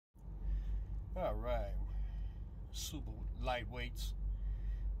All right, super lightweights.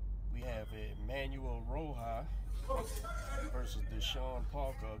 We have Emmanuel Rojas versus Desean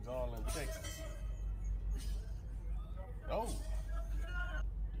Parker of Garland, Texas. Oh,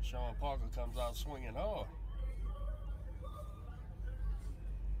 Desean Parker comes out swinging hard.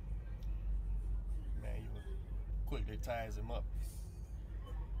 Emmanuel quickly ties him up.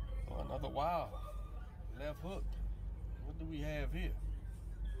 Oh, another wild left hook. What do we have here?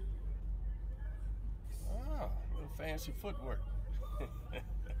 Ah, a little fancy footwork.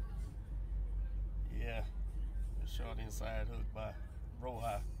 Yeah, a short inside hook by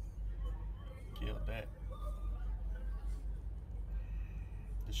Rojas. Killed that.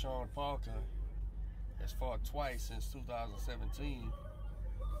 Desean Parker has fought twice since 2017.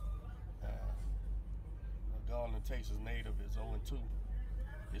 Garland, Texas native is 0-2.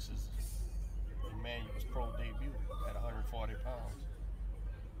 This is Emmanuel's pro debut at 140 pounds.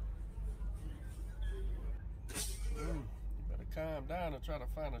 You better calm down and try to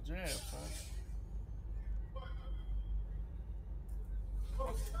find a jab, son.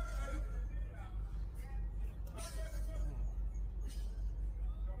 Oh,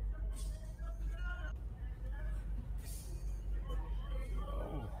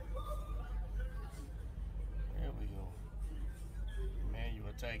 there we go. Emmanuel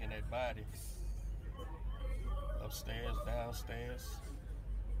attacking that body. Upstairs, downstairs.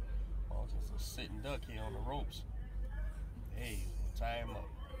 Parker's a sitting duck here on the ropes. Hey, tie him up.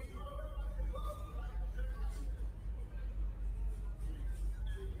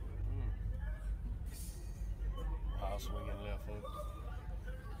 Wild swinging left hook.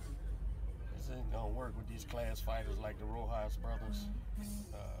 This ain't gonna work with these class fighters like the Rojas brothers.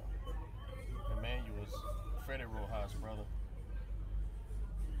 Emmanuel's Freddie Rojas' brother.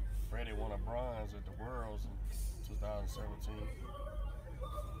 Freddie won a bronze at the Worlds in 2017.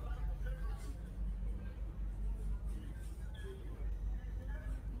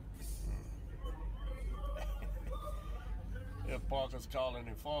 If Parker's calling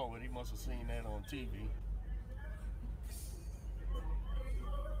him forward, he must have seen that on TV.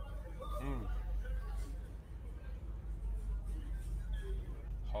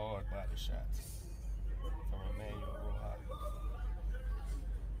 Hard body shots from Emmanuel Rojas.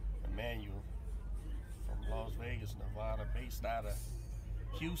 Emmanuel from Las Vegas, Nevada, based out of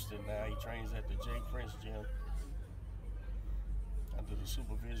Houston now. He trains at the Jake Prince Gym under the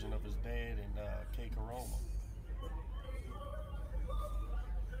supervision of his dad and K. Caroma.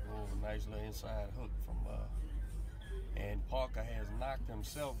 Oh, nice little inside hook from and Parker has knocked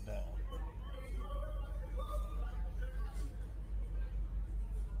himself down.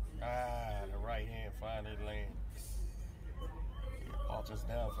 Ah, the right hand finally lands. Yeah, Parker's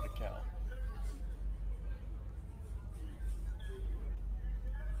down for the count.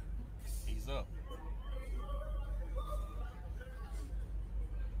 He's up.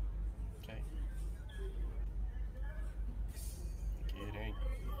 Okay. It ain't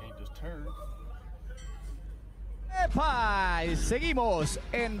disturbed. ¡Epa! Seguimos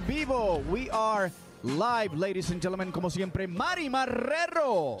en vivo. We are live, ladies and gentlemen. Como siempre, Manny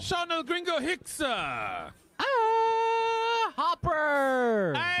Marrero. Sean El Gringo Hicksa.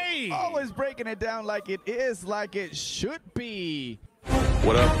 Hopper. Hey! Always breaking it down like it is, like it should be.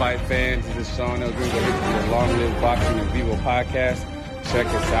 What up, fight fans? This is Sean El Gringo Hicksa from the Long Live Boxing and Vivo podcast. Check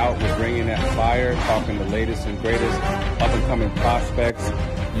us out. We're bringing that fire, talking the latest and greatest up-and-coming prospects.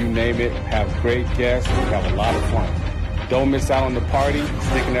 You name it. Have great guests. We have a lot of fun. Don't miss out on the party.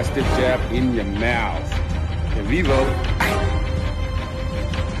 Sticking that stiff jab in your mouth. En vivo.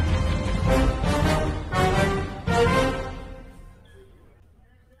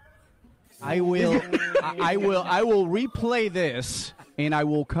 I will replay this, and I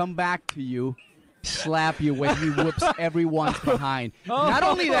will come back to you, slap you when he whoops everyone's behind. Not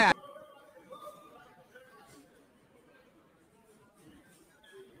only that.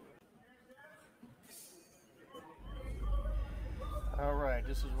 All right,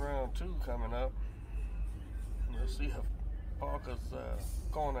 this is round 2 coming up. Let's see if Parker's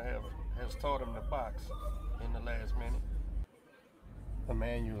corner has taught him to box in the last minute.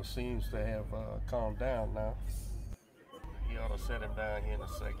 Emmanuel seems to have calmed down now. He ought to set him down here in a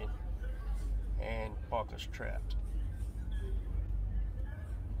second. And Parker's trapped.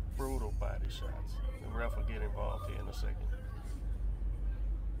 Brutal body shots. The ref will get involved here in a second.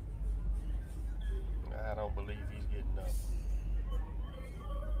 I don't believe he's getting up.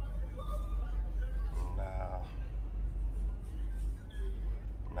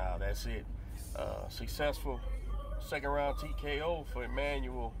 Nah, that's it. Successful second round TKO for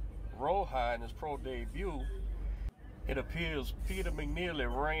Emmanuel Rojas in his pro debut. It appears Peter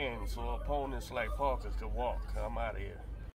McNeely ran so opponents like Parker could walk. I'm out of here.